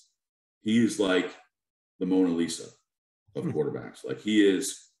mechanic-wise, he is like the Mona Lisa of quarterbacks. Like, he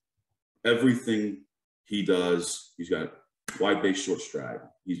is everything he does. He's got wide base, short stride.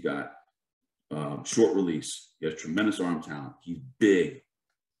 He's got short release. He has tremendous arm talent. He's big.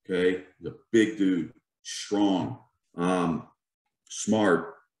 Okay. He's a big dude, strong.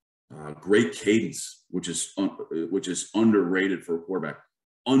 smart, great cadence, which is underrated for a quarterback.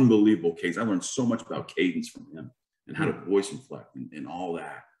 Unbelievable cadence. I learned so much about cadence from him and how to voice inflect and all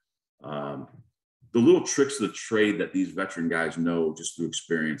that. The little tricks of the trade that these veteran guys know just through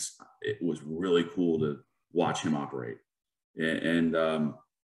experience, it was really cool to watch him operate. And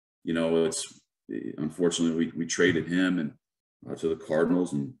you know, it's unfortunately we traded him and to the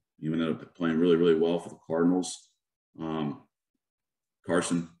Cardinals, and he ended up playing really, really well for the Cardinals.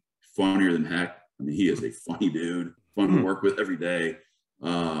 Carson, funnier than heck. I mean, he is a funny dude, fun to work with every day.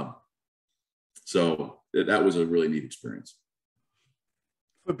 So that was a really neat experience.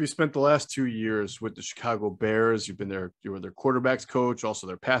 Flip, you spent the last 2 years with the Chicago Bears. You were their quarterbacks coach, also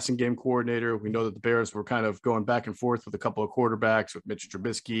their passing game coordinator. We know that the Bears were kind of going back and forth with a couple of quarterbacks with Mitch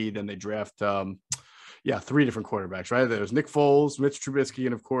Trubisky. Then they draft, 3 different quarterbacks, right? There was Nick Foles, Mitch Trubisky,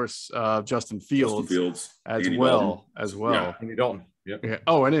 and of course, Justin Fields as Andy well. Yeah. Andy Dalton. Yep. Yeah.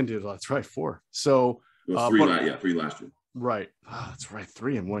 Oh, and Indy. That's right. 4. So 3 last year. Right. Oh, that's right.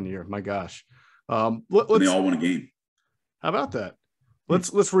 3 in 1 year. My gosh. They all won a game. How about that?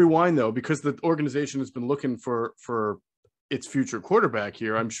 Let's rewind though, because the organization has been looking for its future quarterback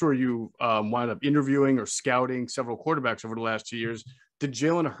here. I'm sure you wound up interviewing or scouting several quarterbacks over the last 2 years. Did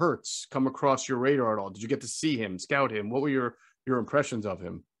Jalen Hurts come across your radar at all? Did you get to see him, scout him? What were your impressions of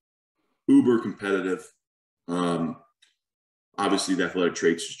him? Uber competitive. Obviously, the athletic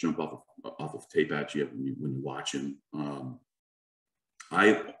traits just jump off of tape at you when you watch him.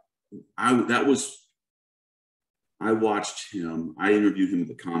 I watched him. I interviewed him at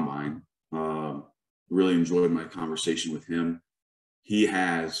the Combine. Really enjoyed my conversation with him. He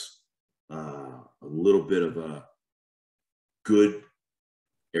has a little bit of a good,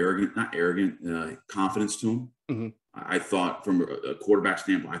 confidence to him. Mm-hmm. I thought from a quarterback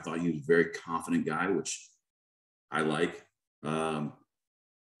standpoint, I thought he was a very confident guy, which I like. And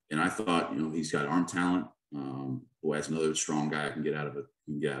I thought, he's got arm talent. Boy, that's another strong guy who can get out of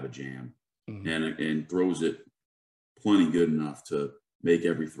a jam, mm-hmm. and throws it plenty good enough to make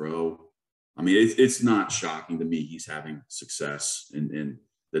every throw. I mean, it's not shocking to me he's having success and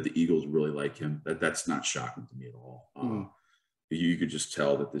that the Eagles really like him. That's not shocking to me at all. Mm-hmm. You could just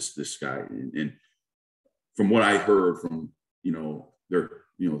tell that this guy, and from what I heard from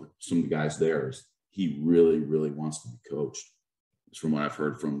some of the guys there, is he really, really wants to be coached. From what I've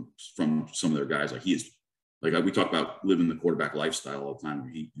heard from some of their guys, like he is, like we talk about living the quarterback lifestyle all the time.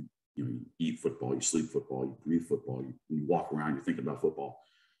 Where you eat football, you sleep football, you breathe football, when you walk around, you're thinking about football.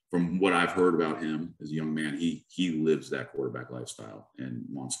 From what I've heard about him as a young man, he lives that quarterback lifestyle and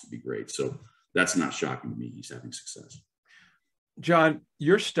wants to be great. So that's not shocking to me. He's having success. Jon,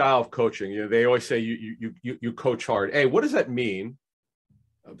 your style of coaching, they always say you coach hard. Hey, what does that mean?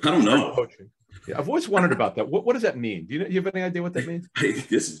 I don't know. Coaching. Yeah, I've always wondered about that. What does that mean? Do you have any idea what that means?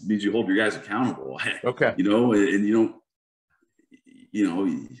 This means you hold your guys accountable. Okay. You've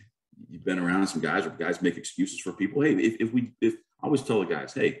been around some guys where guys make excuses for people. Hey, if I always tell the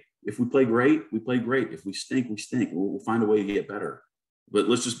guys, hey, if we play great, we play great. If we stink, we stink. We'll find a way to get better. But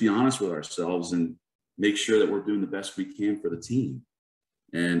let's just be honest with ourselves and make sure that we're doing the best we can for the team.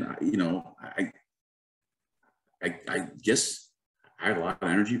 And I guess I have a lot of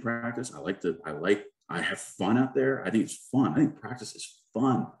energy practice. I have fun out there. I think it's fun. I think practice is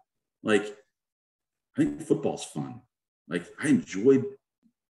fun. Like, I think football's fun. Like, I enjoy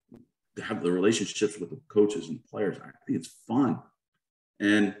to have the relationships with the coaches and players. I think it's fun.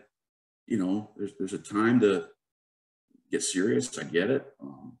 And, there's a time to get serious. I get it.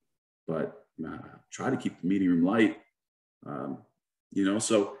 But I try to keep the meeting room light.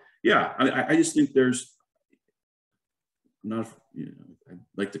 So yeah, I just think there's not, I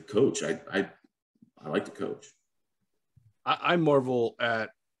like to coach. I like to coach. I marvel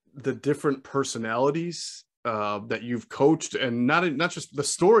at the different personalities that you've coached, and not just the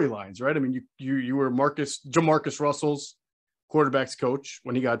storylines, right? I mean, you were Jamarcus Russell's quarterback's coach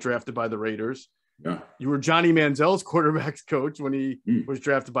when he got drafted by the Raiders. Yeah. You were Johnny Manziel's quarterback's coach when he was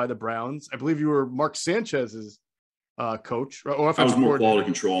drafted by the Browns. I believe you were Mark Sanchez's coach. Or I was more quality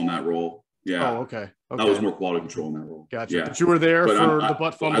control in that role. Yeah. Oh, okay. I was more quality control in that role. Gotcha. Yeah. But you were there for the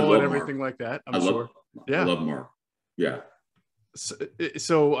butt fumble and everything like that. I love Mark. Yeah.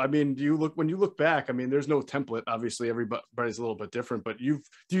 So, I mean, when you look back, I mean, there's no template. Obviously, everybody's a little bit different, but do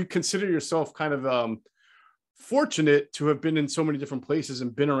you consider yourself kind of fortunate to have been in so many different places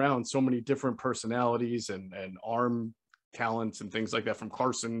and been around so many different personalities and arm talents and things like that, from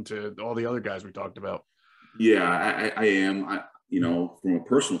Carson to all the other guys we talked about? Yeah, I am. From a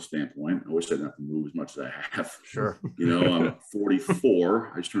personal standpoint, I wish I didn't have to move as much as I have. Sure. I'm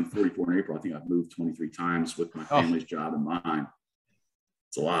 44. I just turned 44 in April. I think I've moved 23 times with my family's job and mine.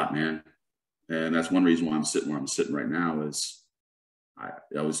 it's a lot, man. And that's one reason why I'm sitting where I'm sitting right now is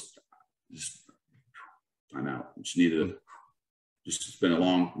I was just time out. Just needed to it's been a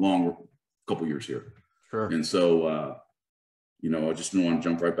long couple years here. Sure. And so, you know, I just didn't want to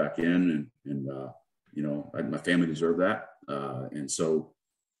jump right back in and you know, my family deserved that. And so,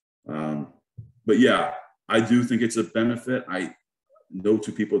 but yeah, I do think it's a benefit. No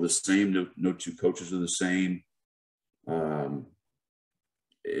two people are the same. No two coaches are the same. And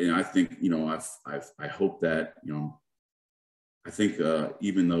I think, you know, I hope that, you know, I think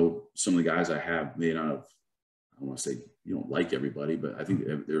even though some of the guys I have may not have, I don't want to say you don't like everybody, but I think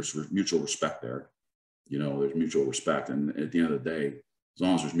there's mutual respect there. You know, there's mutual respect. And at the end of the day, as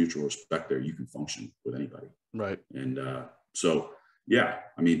long as there's mutual respect there, you can function with anybody. Right. And so, yeah,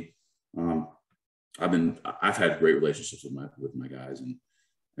 I mean, I've had great relationships with my guys, and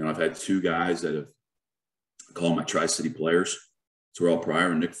I've had two guys that I call my Tri-City players, Terrell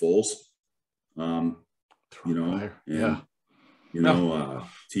Pryor and Nick Foles. You know, and yeah. You know,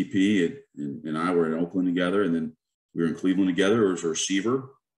 TP and I were in Oakland together, and then we were in Cleveland together as a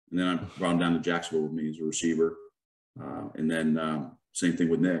receiver, and then I brought him down to Jacksonville with me as a receiver, and then same thing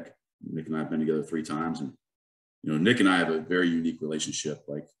with Nick. Nick and I have been together 3 times, and you know, Nick and I have a very unique relationship.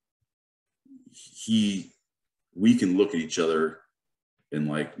 Like we can look at each other and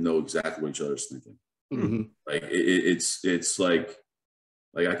like know exactly what each other's thinking. Mm-hmm. Like it's like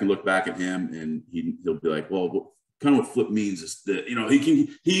I can look back at him and he'll be like, well, kind of what flip means is that, you know,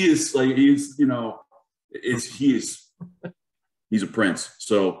 he's a prince.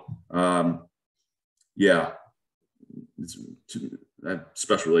 So yeah, I have a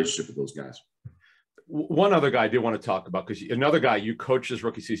special relationship with those guys. One other guy I did want to talk about, because another guy you coached his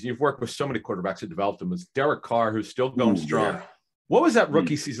rookie season, you've worked with so many quarterbacks that developed them, was Derek Carr, who's still going strong. Yeah. What was that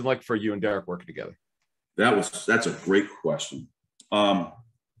rookie season like for you and Derek working together? That's a great question.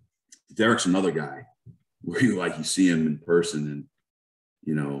 Derek's another guy where you see him in person, and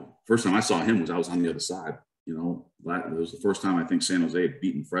you know, first time I saw him I was on the other side. You know, it was the first time I think San Jose had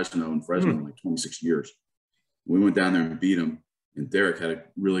beaten Fresno in like 26 years. We went down there and beat him, and Derek had a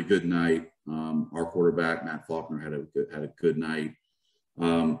really good night. Our quarterback Matt Faulkner had a good night,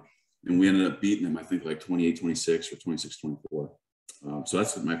 and we ended up beating him, I think, like 28-26 or 26-24. So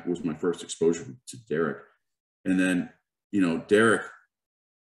that's was my first exposure to Derek. And then, you know, Derek,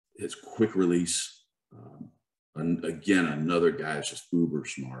 his quick release, and again, another guy that's just uber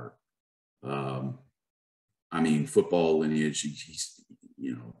smart. I mean, football lineage, he's,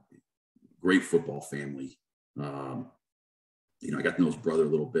 you know, great football family. You know, I got to know his brother a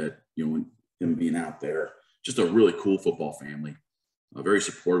little bit, you know, him being out there, just a really cool football family, very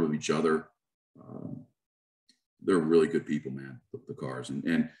supportive of each other. They're really good people, man, the Cars.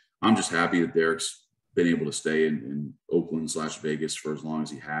 And I'm just happy that Derek's been able to stay in Oakland/Vegas for as long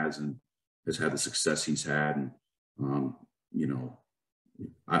as he has, and has had the success he's had. And, you know,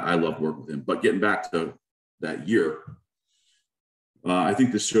 I love working with him. But getting back to that year, I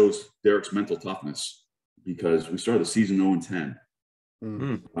think this shows Derek's mental toughness, because we started the season 0-10.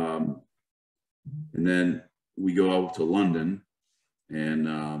 Mm-hmm. And then we go out to London, and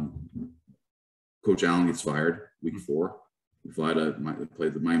Coach Allen gets fired week 4. We play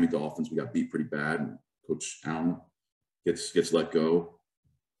the Miami Dolphins. We got beat pretty bad, and Coach Allen gets let go.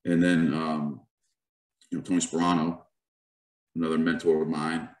 And then, you know, Tony Sperano, another mentor of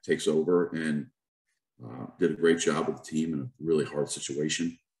mine, takes over and did a great job with the team in a really hard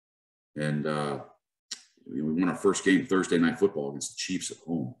situation. And we won our first game Thursday Night Football against the Chiefs at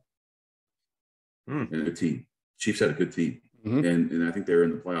home. And a good team. Chiefs had a good team. Mm-hmm. And I think they were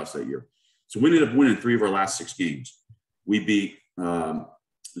in the playoffs that year. So we ended up winning 3 of our last 6 games. We beat the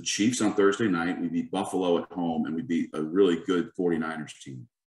Chiefs on Thursday night. We beat Buffalo at home, and we beat a really good 49ers team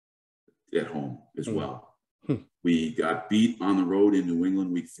at home as well. Mm-hmm. We got beat on the road in New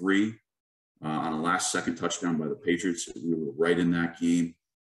England week 3 on a last-second touchdown by the Patriots. We were right in that game.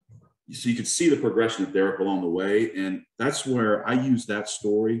 So you could see the progression of Derek along the way, and that's where I use that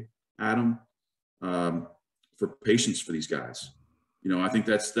story, Adam, for patience for these guys. You know, I think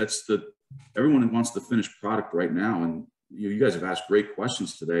that's everyone wants the finished product right now, and you guys have asked great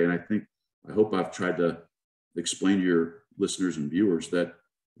questions today, and I hope I've tried to explain to your listeners and viewers that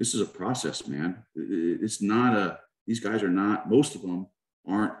this is a process, man. It's not these guys are not, most of them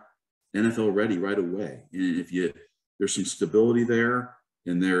aren't NFL ready right away. And there's some stability there,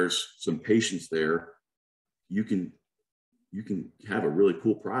 and there's some patience there, you can have a really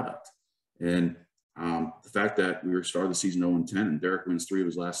cool product. And the fact that we started the season 0-10, and Derek wins 3 of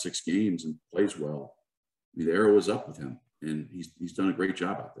his last 6 games and plays well, I mean, the arrow was up with him, and he's done a great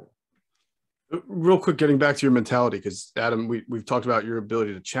job out there. Real quick, getting back to your mentality, because Adam, we've talked about your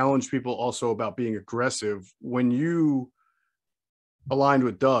ability to challenge people, also about being aggressive. When you aligned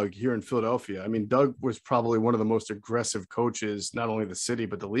with Doug here in Philadelphia, I mean, Doug was probably one of the most aggressive coaches, not only the city,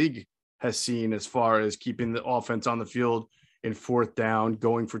 but the league has seen, as far as keeping the offense on the field in fourth down,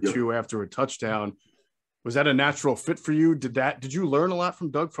 going for two after a touchdown. Was that a natural fit for you? Did you learn a lot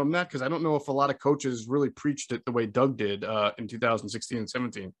from Doug from that? Because I don't know if a lot of coaches really preached it the way Doug did in 2016 and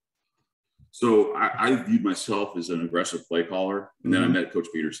 17. So I viewed myself as an aggressive play caller, and then I met Coach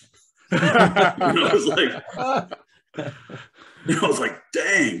Pederson. And I was like,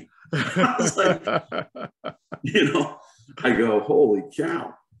 dang. I was like, I go, holy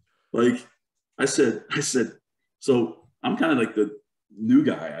cow. Like I said, so I'm kind of like the new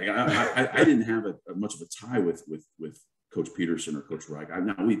guy. I didn't have much of a tie with Coach Pederson or Coach Reich.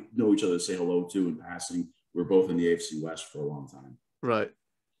 Now we know each other, say hello to in passing. We're both in the AFC West for a long time. Right.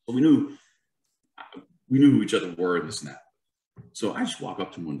 But we knew who each other were in this net. So I just walk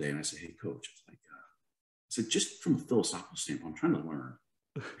up to him one day and I say, hey, Coach, I said, just from a philosophical standpoint, I'm trying to learn.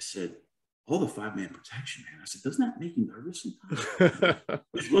 I said, all the 5-man protection, man. I said, doesn't that make you nervous sometimes?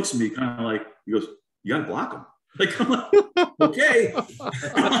 He looks at me kind of like, he goes, you got to block him. Like, I'm like, okay.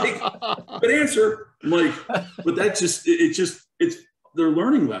 I'm like, good answer. I'm like, but that's just, they're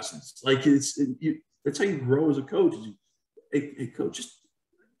learning lessons. Like, that's how you grow as a coach. Hey, Coach, just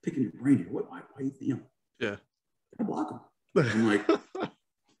picking your brain here. Why you yeah. I block him. I'm like,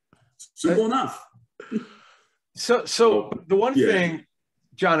 simple enough. So the one thing,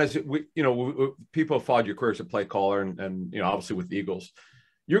 John, is people have followed your career as a play caller and obviously with the Eagles,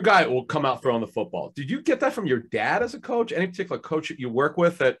 your guy will come out throwing the football. Did you get that from your dad as a coach? Any particular coach that you work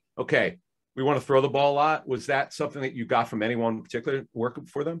with that, okay, we want to throw the ball a lot? Was that something that you got from anyone in particular working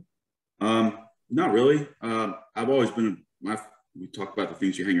for them? Not really. I've always been, we talk about the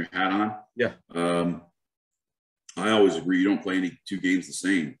things you hang your hat on. Yeah. I always agree. You don't play any two games the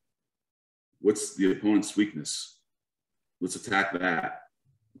same. What's the opponent's weakness? Let's attack that.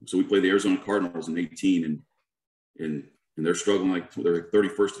 So we played the Arizona Cardinals in 18 and they're struggling, like they're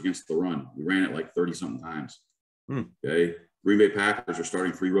 31st against the run. We ran it like 30 something times. Okay. Green Bay Packers are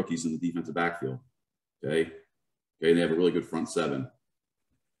starting 3 rookies in the defensive backfield. Okay. And they have a really good front 7.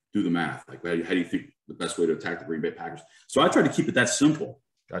 Do the math. Like, how do you think the best way to attack the Green Bay Packers? So I try to keep it that simple.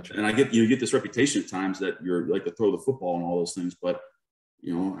 Gotcha. And I get, you get this reputation at times that you're like to throw the football and all those things. But,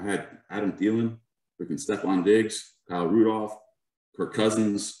 I had Adam Thielen, freaking Stephon Diggs, Kyle Rudolph, Kirk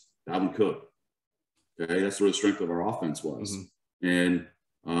Cousins, Dalvin Cook. Okay. That's where the strength of our offense was. And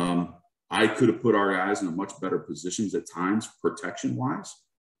I could have put our guys in a much better positions at times, protection wise.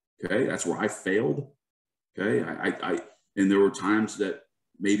 Okay. That's where I failed. Okay. And there were times that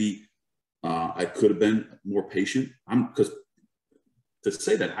maybe I could have been more patient. Because to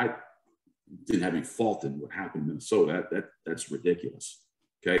say that I didn't have any fault in what happened in Minnesota, that's ridiculous.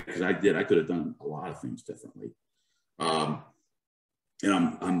 Okay, because I could have done a lot of things differently. And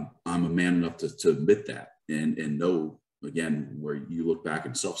I'm a man enough to admit that and know, again, where you look back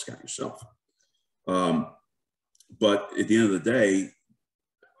and self-scout yourself. But at the end of the day,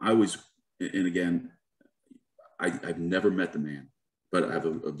 I've never met the man, but I've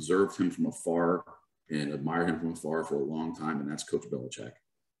observed him from afar and admire him from afar for a long time, and that's Coach Belichick.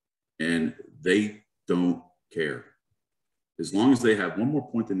 And they don't care. As long as they have one more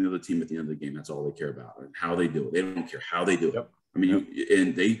point than the other team at the end of the game, that's all they care about, and how they do it. They don't care how they do it. I mean,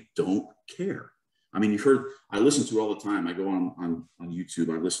 and they don't care. I mean, you've heard, I listen to it all the time. I go on YouTube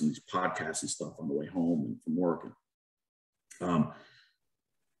and I listen to these podcasts and stuff on the way home and from work. And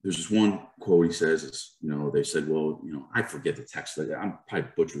there's this one quote he says, is, they said, well, I forget the text. I'm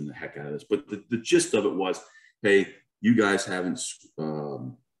probably butchering the heck out of this, but the gist of it was, hey, you guys haven't,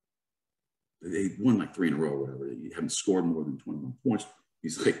 they won like 3 in a row or whatever. You haven't scored more than 21 points.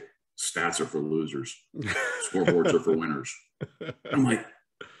 He's like, stats are for losers. Scoreboards are for winners. I'm like,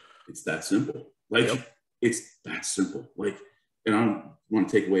 it's that simple. Like, it's that simple. Like, and I don't want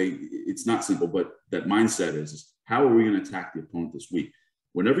to take away, it's not simple, but that mindset is how are we going to attack the opponent this week?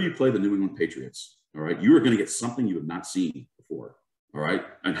 Whenever you play the New England Patriots, all right, you are going to get something you have not seen before, all right,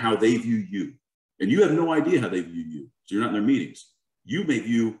 and how they view you. And you have no idea how they view you. So you're not in their meetings. You may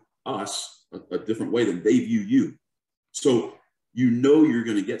view us a different way than they view you. So you're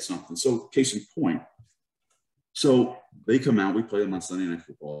going to get something. So case in point, so they come out, we play them on Sunday Night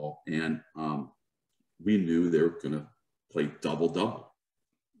Football, and we knew they were going to play double-double.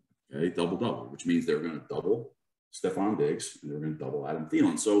 Okay, double-double, which means they were going to double Stephon Diggs, and they were going to double Adam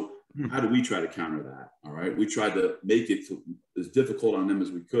Thielen. So how do we try to counter that? All right, we tried to make it as difficult on them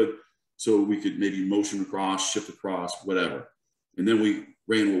as we could so we could maybe motion across, shift across, whatever. And then we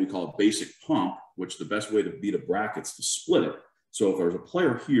ran what we call a basic pump, which the best way to beat a bracket's to split it. So if there's a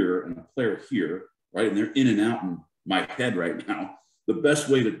player here and a player here, right, and they're in and out in my head right now, the best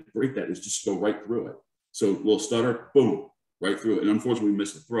way to break that is just go right through it. So a little stutter, boom, right through it. And unfortunately, we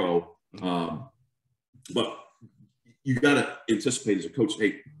missed the throw. But you got to anticipate as a coach,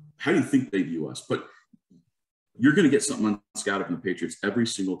 hey, how do you think they view us? But you're going to get something on scout from the Patriots every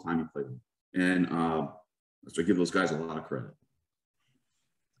single time you play them. And so I give those guys a lot of credit.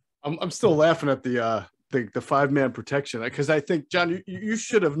 I'm still laughing at the 5-man protection, because I think, John, you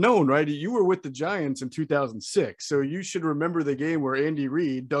should have known, right? You were with the Giants in 2006, so you should remember the game where Andy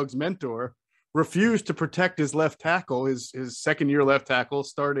Reid, Doug's mentor, refused to protect his left tackle, his second-year left tackle,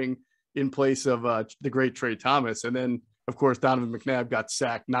 starting in place of the great Trey Thomas. And then, of course, Donovan McNabb got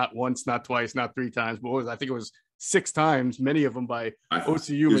sacked not once, not twice, not 3 times, but I think it was 6 times, many of them by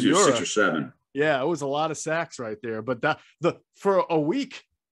OCU Manura. 6 or 7. Yeah, it was a lot of sacks right there. But for a week,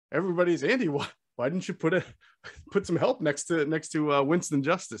 everybody's, Andy, why didn't you put some help next to Winston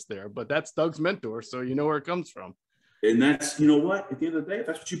Justice there? But that's Doug's mentor, so you know where it comes from. And that's, you know what, at the end of the day, if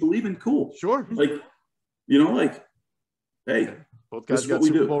that's what you believe in, cool. Sure. Hey, both guys got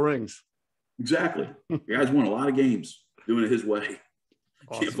Super Bowl rings. Exactly. The guys won a lot of games doing it his way.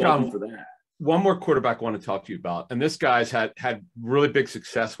 Awesome. Can't fault him for that. One more quarterback I want to talk to you about, and this guy's had really big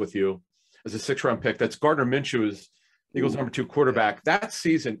success with you as a 6th-round pick. That's Gardner Minshew, is Eagles' number 2 quarterback. That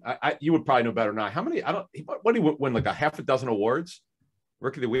season, you would probably know better than I. How many? What did he win? Like a half a dozen awards,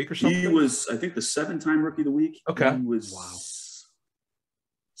 Rookie of the Week or something. He was, I think, the 7-time Rookie of the Week. Okay. He was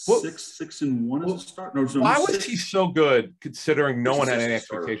 6-1 as a start. No, why was he so good, considering no one had any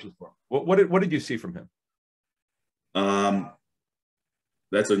expectations for him? What did you see from him?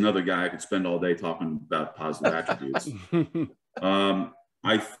 That's another guy I could spend all day talking about positive attributes.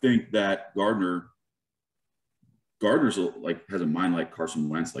 I think that Gardner's has a mind like Carson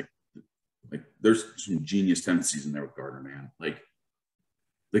Wentz. Like there's some genius tendencies in there with Gardner, man. Like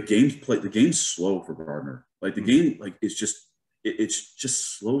the game's slow for Gardner. Like the game, like it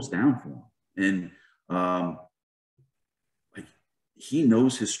just slows down for him. And like he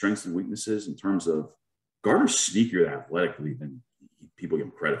knows his strengths and weaknesses in terms of Gardner's sneakier athletically than people give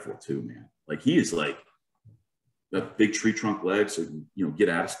him credit for too, man. Like he is like got big tree trunk legs, so get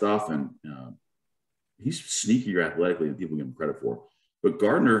out of stuff, and he's sneakier athletically than people give him credit for. But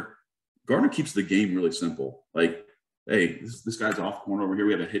Gardner keeps the game really simple. Like, hey, this guy's off corner over here.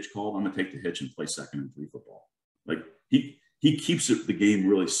 We have a hitch called. I'm gonna take the hitch and play 2nd and 3 football. Like he keeps the game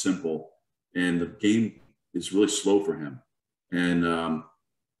really simple, and the game is really slow for him. And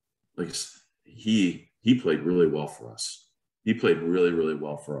like he played really well for us. He played really, really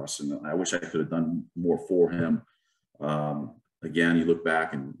well for us, and I wish I could have done more for him. Again, you look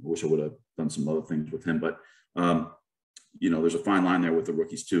back and I wish I would have done some other things with him, but there's a fine line there with the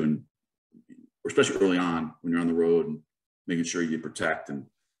rookies too, and especially early on when you're on the road and making sure you protect.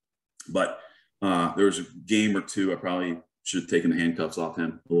 But there was a game or two I probably should have taken the handcuffs off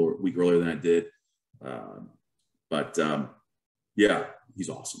him a week earlier than I did. Yeah, he's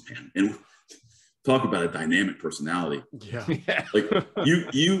awesome, man. And talk about a dynamic personality. Yeah.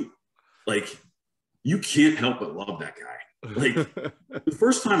 Like you can't help but love that guy. Like the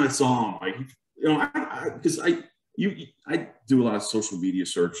first time I saw him, I do a lot of social media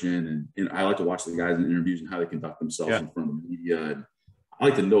searching, and I like to watch the guys in interviews and how they conduct themselves in front of the media. And I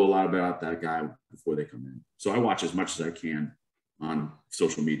like to know a lot about that guy before they come in. So I watch as much as I can on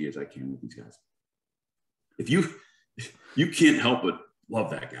social media as I can with these guys. If you can't help but love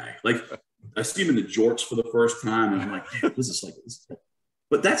that guy. Like I see him in the jorts for the first time, and I'm like, man, this is like this.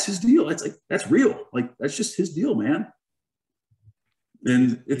 But that's his deal. It's like, that's real. Like, that's just his deal, man.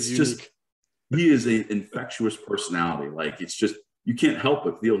 And it's just, he is an infectious personality. Like, it's just, you can't help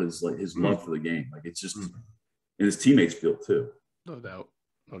but feel his love for the game. Like, it's just, and his teammates feel too. No doubt.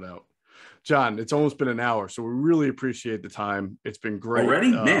 John, it's almost been an hour, so we really appreciate the time. It's been great.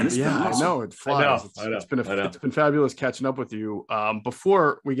 Already? Man, it's been awesome. I know, it flies. I know. It's been fabulous catching up with you.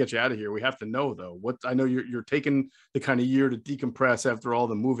 Before we get you out of here, we have to know, though, I know you're taking the kind of year to decompress after all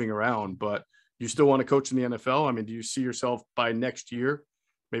the moving around, but you still want to coach in the NFL? I mean, do you see yourself by next year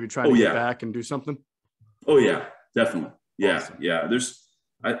maybe trying to get back and do something? Oh, yeah, definitely. Yeah, awesome. Yeah. There's,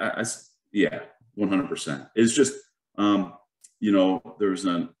 yeah, 100%. It's just,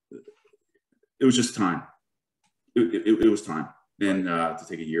 it was just time. It was time, and to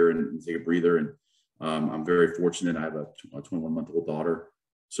take a year and take a breather. And I'm very fortunate. I have a 21-month-old daughter.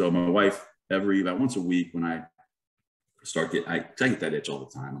 So my wife, about once a week, when I start I get that itch all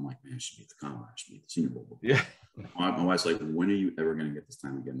the time. I'm like, man, I should be at the combine. I should be at the Senior Bowl. Yeah. My wife's like, when are you ever going to get this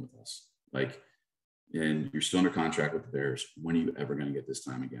time again with us? Like, and you're still under contract with the Bears. When are you ever going to get this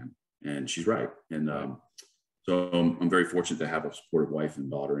time again? And she's right. And so I'm very fortunate to have a supportive wife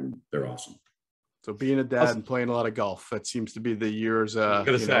and daughter, and they're awesome. So being a dad and playing a lot of golf, that seems to be the year's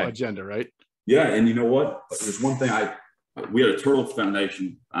agenda, right? Yeah. And you know what? There's one thing we had a Turtle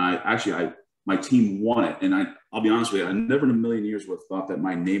Foundation. My team won it. And I'll be honest with you, I never in a million years would have thought that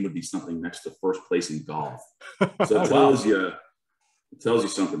my name would be something next to first place in golf. So it tells you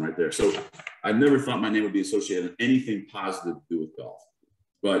something right there. So I never thought my name would be associated with anything positive to do with golf.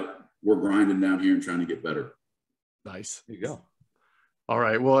 But we're grinding down here and trying to get better. Nice. There you go. All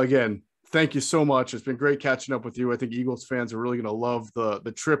right. Well, again, thank you so much. It's been great catching up with you. I think Eagles fans are really going to love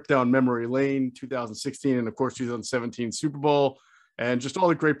the trip down memory lane, 2016, and of course, 2017 Super Bowl, and just all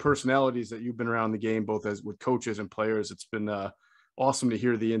the great personalities that you've been around the game, both as with coaches and players. It's been awesome to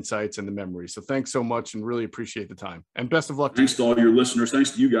hear the insights and the memories. So thanks so much, and really appreciate the time. And best of luck. Thanks to all your listeners.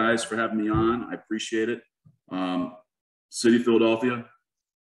 Thanks to you guys for having me on. I appreciate it. City of Philadelphia,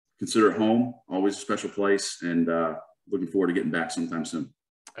 consider it home. Always a special place, and looking forward to getting back sometime soon.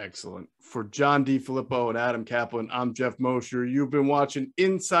 Excellent. For Jon DeFilippo and Adam Caplan, I'm Geoff Mosher. You've been watching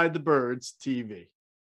Inside the Birds TV.